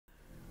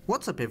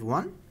What's up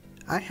everyone?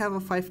 I have a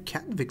 5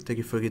 cat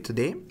victory for you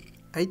today.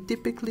 I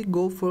typically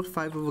go for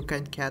 5 of a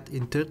kind cat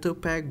in turtle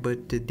pack,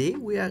 but today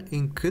we are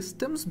in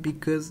customs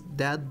because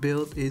that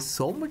build is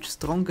so much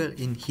stronger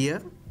in here.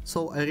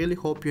 So I really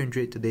hope you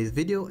enjoyed today's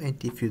video, and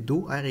if you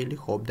do, I really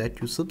hope that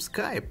you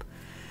subscribe.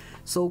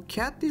 So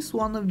cat is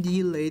one of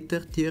the later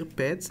tier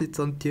pets. It's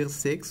on tier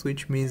 6,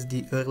 which means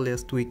the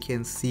earliest we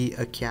can see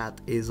a cat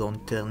is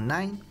on turn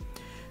 9.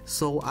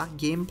 So our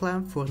game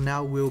plan for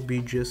now will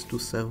be just to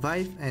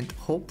survive and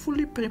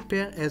hopefully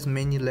prepare as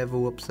many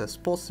level ups as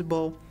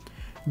possible.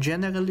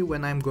 Generally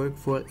when I'm going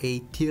for a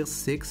tier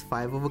 6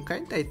 5 of a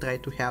kind, I try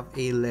to have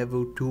a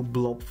level 2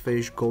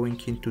 blobfish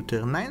going into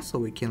turn 9 so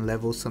we can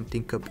level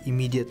something up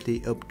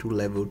immediately up to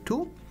level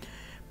 2.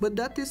 But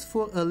that is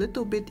for a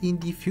little bit in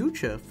the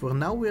future. For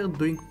now we are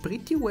doing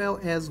pretty well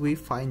as we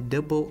find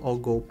double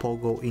Ogo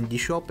Pogo in the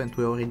shop, and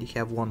we already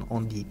have one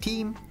on the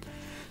team.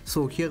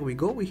 So here we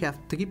go, we have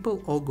triple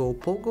Ogo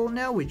Pogo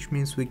now, which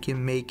means we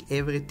can make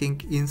everything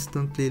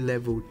instantly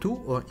level 2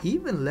 or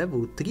even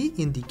level 3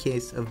 in the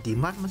case of the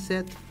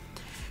marmoset.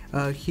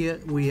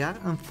 Here we are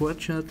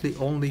unfortunately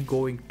only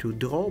going to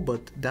draw,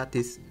 but that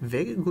is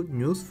very good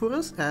news for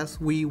us as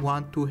we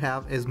want to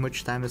have as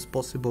much time as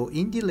possible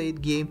in the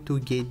late game to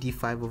get the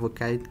 5 of a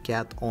kind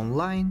cat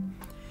online.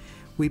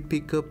 We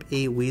pick up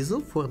a weasel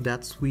for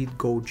that sweet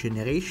gold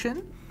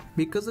generation.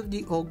 Because of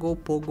the Ogo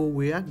Pogo,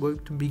 we are going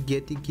to be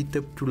getting it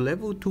up to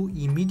level 2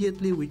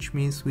 immediately, which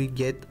means we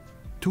get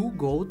 2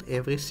 gold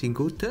every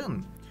single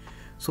turn.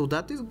 So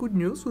that is good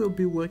news. We'll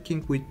be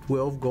working with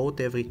 12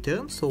 gold every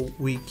turn, so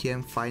we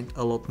can find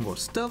a lot more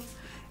stuff,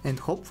 and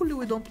hopefully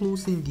we don't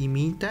lose in the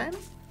meantime.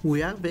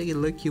 We are very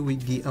lucky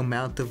with the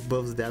amount of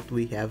buffs that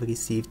we have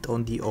received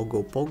on the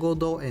Ogo Pogo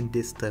though, and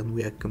this turn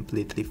we are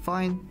completely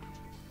fine.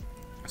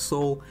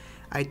 So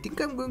I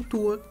think I'm going to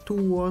work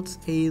towards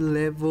a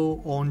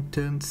level on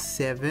turn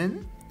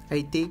 7.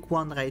 I take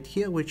one right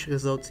here, which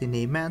results in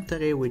a manta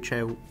ray, which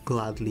I will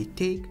gladly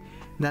take.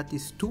 That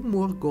is 2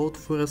 more gold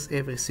for us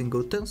every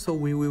single turn, so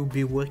we will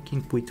be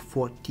working with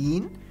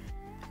 14.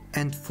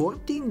 And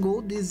 14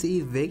 gold is a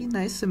very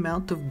nice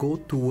amount of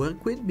gold to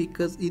work with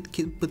because it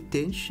can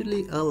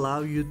potentially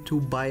allow you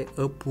to buy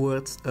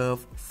upwards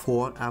of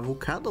 4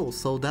 avocados.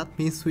 So that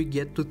means we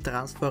get to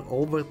transfer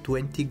over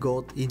 20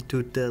 gold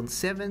into turn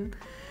 7.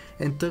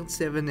 And turn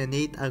 7 and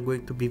 8 are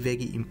going to be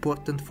very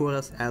important for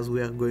us as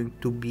we are going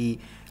to be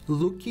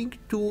looking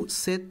to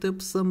set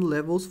up some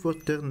levels for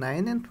turn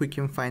 9, and we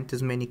can find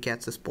as many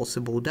cats as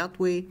possible that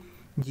way.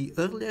 The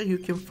earlier you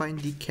can find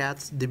the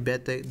cats, the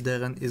better the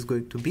run is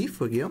going to be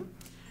for you.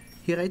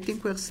 Here I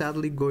think we're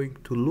sadly going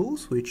to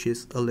lose, which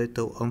is a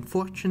little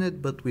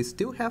unfortunate, but we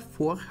still have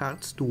 4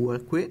 hearts to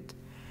work with.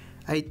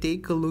 I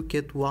take a look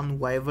at one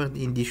wyvern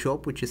in the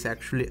shop, which is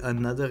actually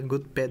another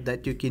good pet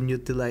that you can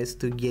utilize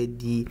to get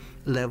the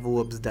level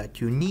ups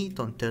that you need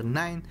on turn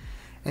 9.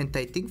 And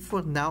I think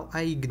for now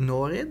I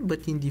ignore it,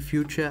 but in the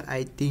future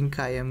I think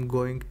I am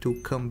going to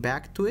come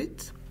back to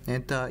it.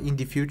 And in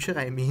the future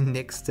I mean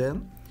next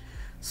turn.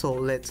 So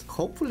let's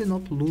hopefully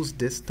not lose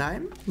this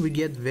time. We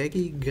get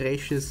very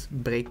gracious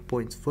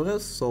breakpoints for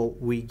us, so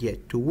we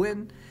get to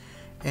win.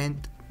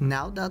 And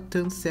now that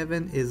turn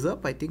 7 is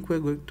up, I think we're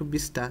going to be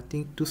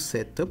starting to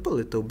set up a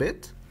little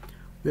bit.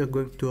 We're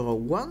going to roll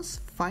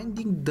once,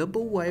 finding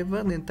double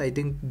wyvern, and I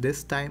think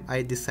this time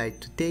I decide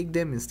to take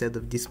them instead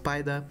of the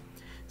spider.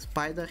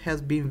 Spider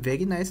has been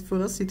very nice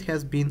for us, it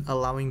has been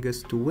allowing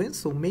us to win,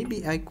 so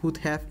maybe I could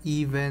have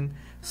even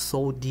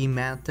sold the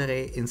manta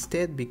ray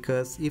instead,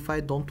 because if I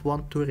don't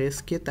want to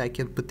risk it, I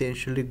can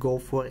potentially go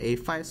for a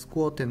 5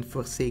 squat and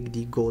forsake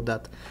the gold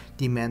that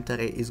the manta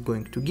ray is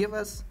going to give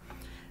us.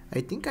 I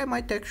think I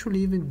might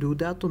actually even do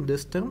that on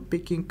this turn,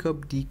 picking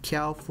up the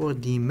cow for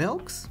the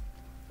milks.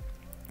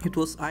 It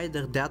was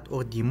either that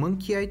or the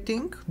monkey, I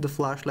think. The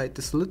flashlight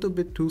is a little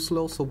bit too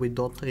slow, so we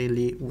don't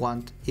really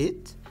want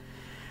it.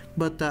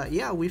 But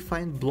yeah, we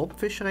find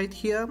blobfish right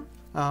here.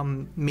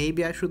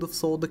 Maybe I should have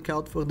sold the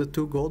cow for the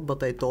 2 gold,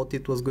 but I thought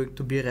it was going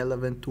to be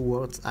relevant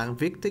towards our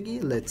victory.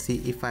 Let's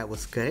see if I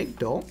was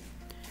correct though.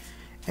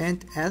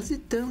 And as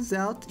it turns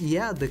out,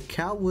 yeah, the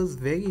cow was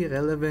very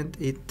relevant.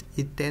 It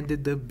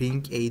ended up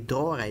being a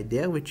draw right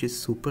there, which is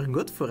super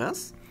good for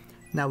us.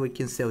 Now we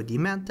can sell the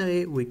manta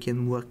ray, we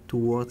can work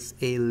towards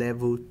a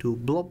level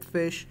 2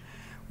 blobfish.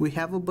 We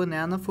have a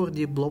banana for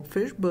the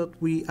blobfish, but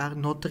we are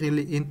not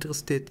really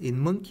interested in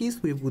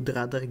monkeys. We would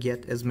rather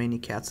get as many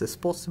cats as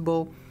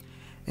possible.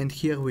 And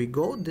here we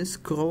go, this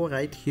crow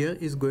right here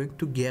is going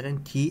to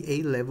guarantee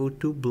a level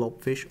 2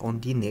 blobfish on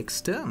the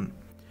next turn.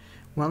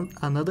 Well,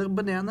 another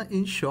banana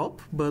in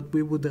shop, but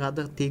we would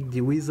rather take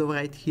the weasel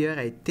right here,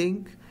 I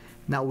think.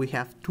 Now we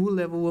have 2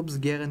 level ups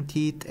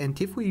guaranteed,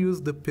 and if we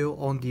use the pill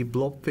on the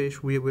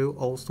blobfish, we will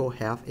also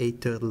have a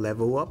 3rd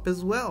level up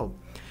as well.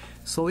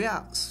 So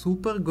yeah,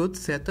 super good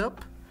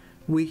setup.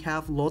 We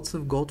have lots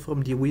of gold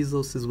from the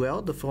weasels as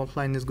well. The front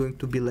line is going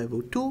to be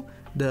level 2,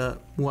 the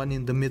one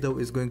in the middle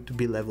is going to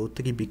be level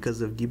 3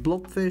 because of the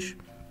blobfish.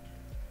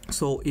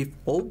 So if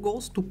all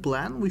goes to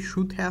plan, we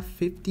should have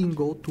 15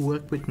 gold to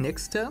work with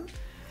next turn.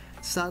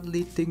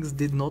 Sadly, things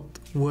did not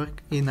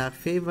work in our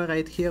favor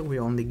right here. We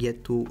only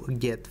get to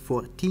get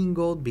 14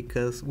 gold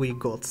because we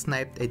got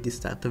sniped at the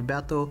start of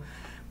battle,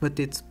 but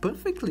it's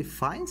perfectly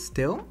fine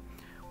still.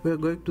 We're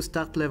going to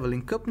start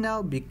leveling up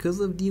now.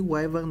 Because of the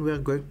wyvern, we're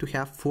going to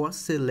have 4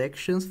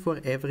 selections for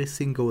every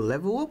single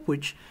level up,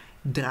 which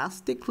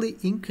drastically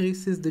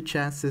increases the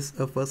chances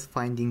of us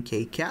finding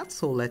a cat.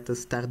 So let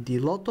us start the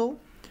lotto.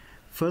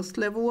 First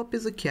level up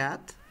is a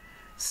cat.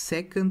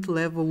 Second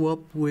level up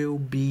will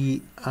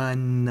be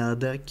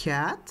another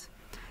cat.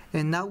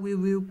 And now we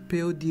will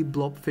build the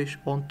blobfish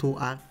onto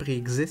our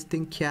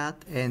pre-existing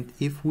cat, and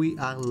if we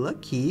are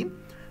lucky,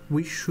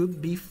 we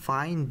should be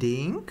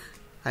finding,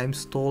 I'm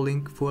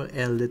stalling for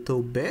a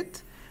little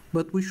bit,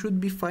 but we should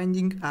be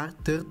finding our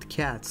third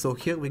cat. So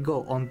here we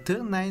go. On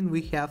turn 9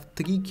 we have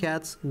 3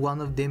 cats, one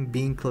of them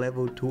being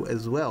level 2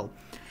 as well.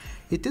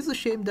 It is a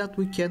shame that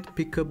we can't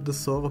pick up the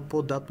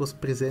sauropod that was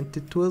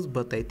presented to us,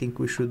 but I think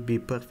we should be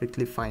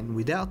perfectly fine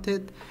without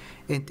it.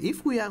 And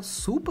if we are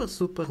super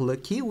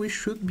lucky, we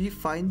should be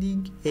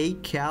finding a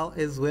cow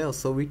as well,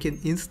 so we can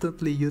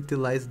instantly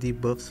utilize the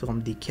buffs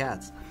from the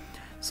cats.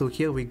 So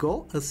here we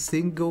go. A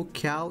single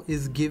cow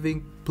is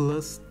giving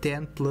plus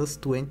 10 plus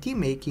 20,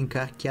 making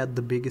our cat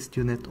the biggest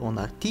unit on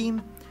our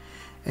team.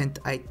 And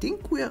I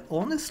think we are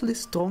honestly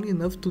strong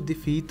enough to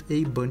defeat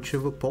a bunch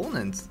of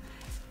opponents.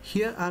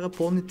 Here our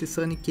opponent is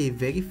running a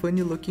very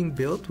funny looking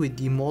build with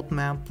the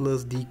Mothman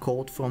plus the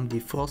coat from the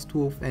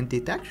Frostwolf, and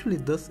it actually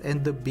does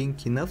end up being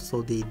enough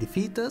so they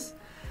defeat us.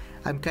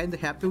 I'm kinda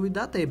happy with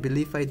that. I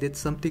believe I did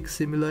something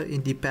similar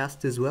in the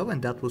past as well,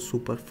 and that was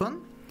super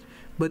fun.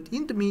 But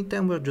in the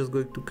meantime, we're just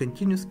going to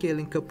continue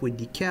scaling up with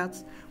the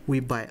cats. We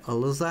buy a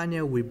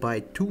lasagna, we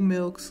buy 2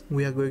 milks,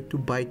 we are going to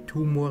buy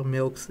 2 more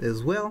milks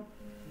as well.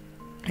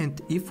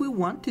 And if we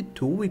wanted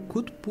to, we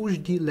could push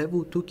the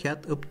level 2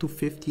 cat up to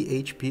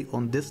 50 HP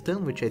on this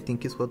turn, which I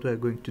think is what we are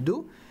going to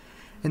do.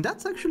 And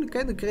that's actually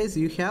kind of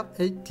crazy. You have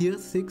a tier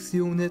 6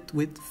 unit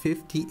with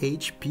 50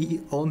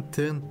 HP on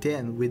turn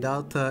 10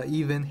 without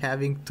even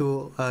having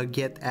to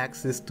get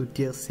access to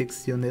tier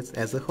 6 units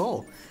as a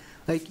whole.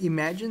 Like,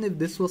 imagine if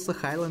this was a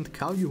Highland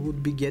cow, you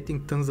would be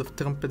getting tons of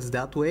trumpets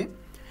that way.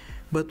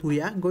 But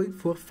we are going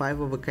for 5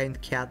 of a kind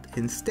cat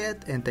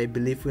instead, and I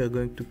believe we are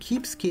going to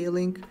keep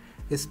scaling.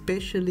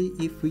 Especially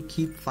if we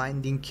keep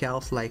finding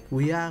cows like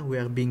we are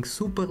being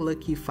super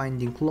lucky,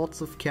 finding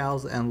lots of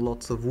cows and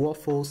lots of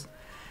waffles.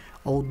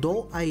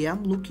 Although I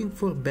am looking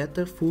for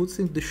better foods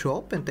in the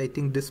shop, and I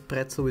think this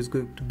pretzel is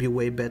going to be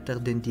way better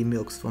than the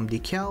milks from the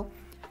cow.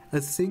 A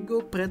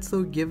single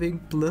pretzel giving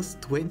plus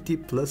 20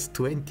 plus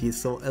 20,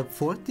 so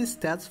 40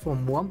 stats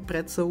from one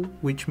pretzel,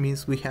 which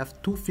means we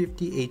have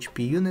 250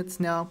 HP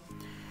units now.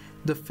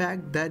 The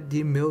fact that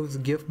the milks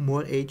give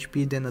more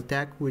HP than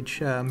attack,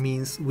 which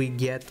means we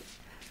get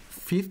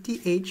 50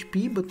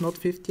 HP but not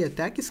 50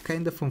 attack, is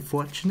kind of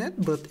unfortunate,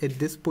 but at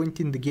this point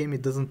in the game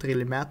it doesn't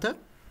really matter.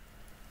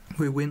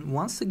 We win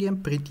once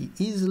again pretty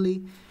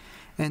easily,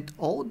 and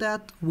all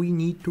that we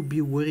need to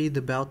be worried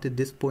about at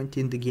this point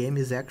in the game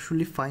is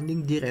actually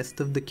finding the rest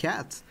of the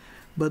cats.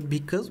 But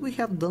because we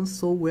have done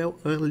so well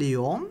early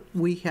on,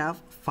 we have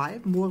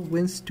 5 more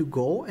wins to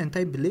go, and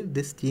I believe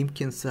this team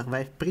can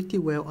survive pretty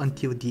well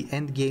until the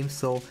end game,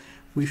 so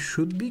we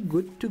should be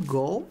good to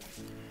go.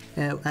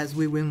 As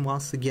we win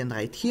once again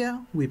right here,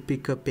 we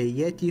pick up a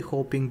Yeti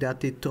hoping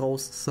that it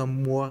throws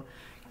some more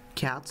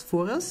cats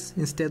for us.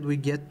 Instead we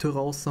get to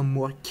roll some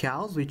more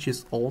cows, which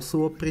is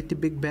also a pretty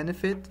big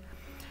benefit.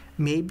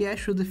 Maybe I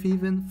should have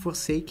even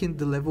forsaken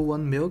the level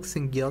 1 milks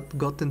and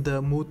gotten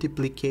the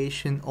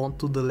multiplication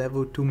onto the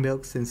level 2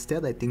 milks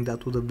instead. I think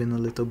that would have been a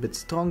little bit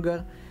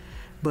stronger.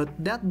 But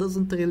that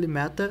doesn't really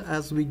matter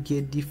as we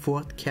get the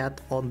 4th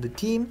cat on the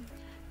team.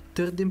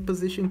 3rd in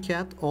position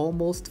cat,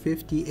 almost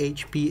 50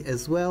 HP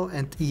as well,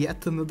 and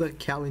yet another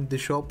cow in the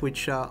shop,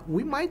 which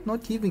we might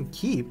not even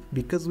keep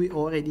because we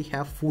already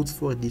have foods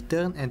for the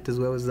turn, and as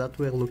well as that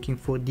we're looking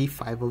for the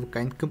 5 of a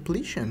kind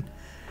completion.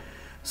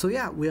 So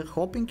yeah, we're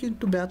hopping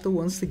into battle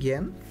once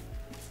again.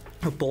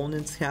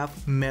 Opponents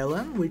have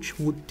melon, which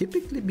would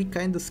typically be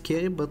kinda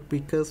scary, but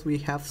because we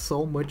have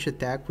so much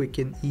attack we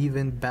can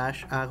even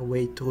bash our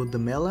way through the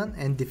melon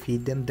and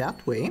defeat them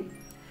that way.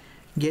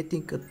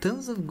 Getting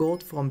tons of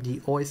gold from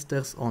the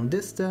oysters on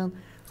this turn.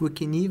 We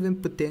can even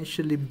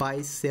potentially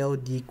sell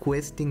the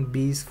questing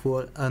bees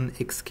for an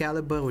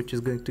Excalibur, which is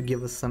going to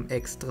give us some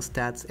extra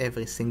stats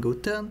every single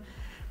turn.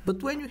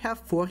 But when you have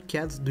 4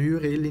 cats, do you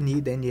really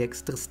need any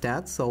extra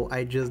stats? So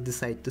I just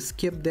decide to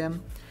skip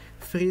them.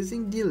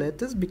 Freezing the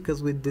lettuce,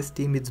 because with this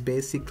team it's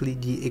basically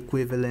the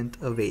equivalent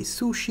of a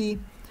sushi.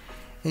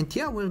 And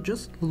yeah, we're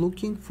just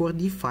looking for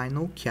the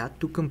final cat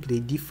to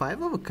complete the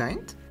 5 of a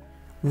kind.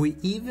 We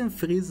even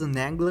freeze an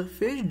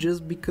anglerfish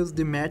just because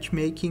the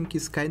matchmaking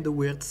is kinda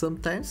weird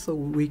sometimes, so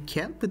we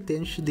can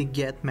potentially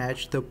get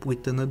matched up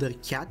with another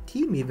cat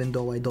team, even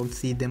though I don't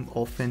see them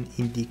often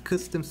in the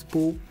customs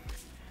pool.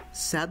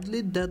 Sadly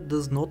that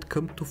does not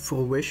come to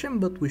fruition,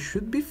 but we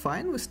should be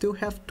fine. We still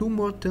have 2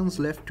 more turns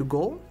left to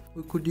go.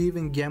 We could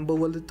even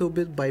gamble a little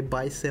bit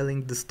by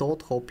selling the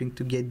stoat, hoping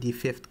to get the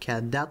 5th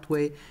cat that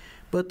way.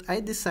 but I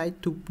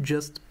decide to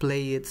just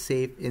play it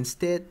safe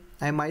instead.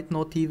 I might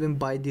not even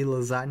buy the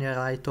lasagna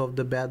right off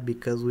the bat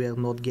because we are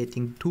not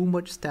getting too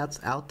much stats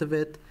out of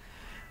it.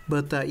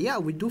 But yeah,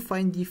 we do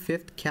find the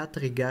 5th cat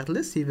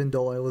regardless, even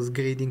though I was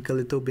grading a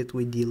little bit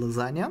with the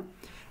lasagna.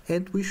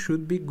 And we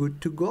should be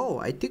good to go.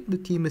 I think the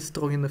team is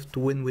strong enough to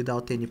win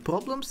without any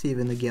problems,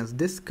 even against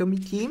this scummy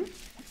team.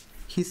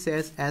 He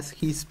says as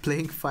he's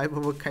playing 5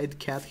 of a kind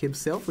cat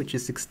himself, which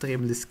is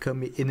extremely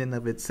scummy in and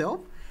of itself.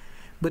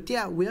 But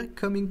yeah, we are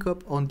coming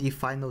up on the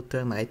final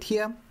turn right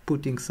here,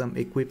 putting some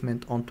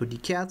equipment onto the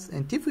cats,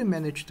 and if we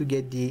manage to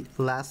get the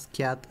last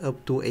cat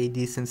up to a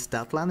decent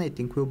stat line, I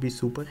think we'll be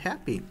super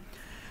happy.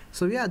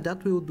 So yeah,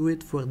 that will do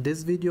it for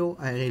this video.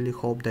 I really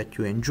hope that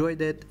you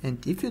enjoyed it, and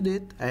if you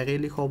did, I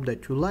really hope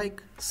that you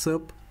like,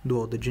 sub, do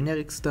all the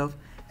generic stuff,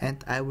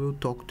 and I will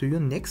talk to you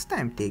next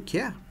time. Take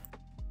care.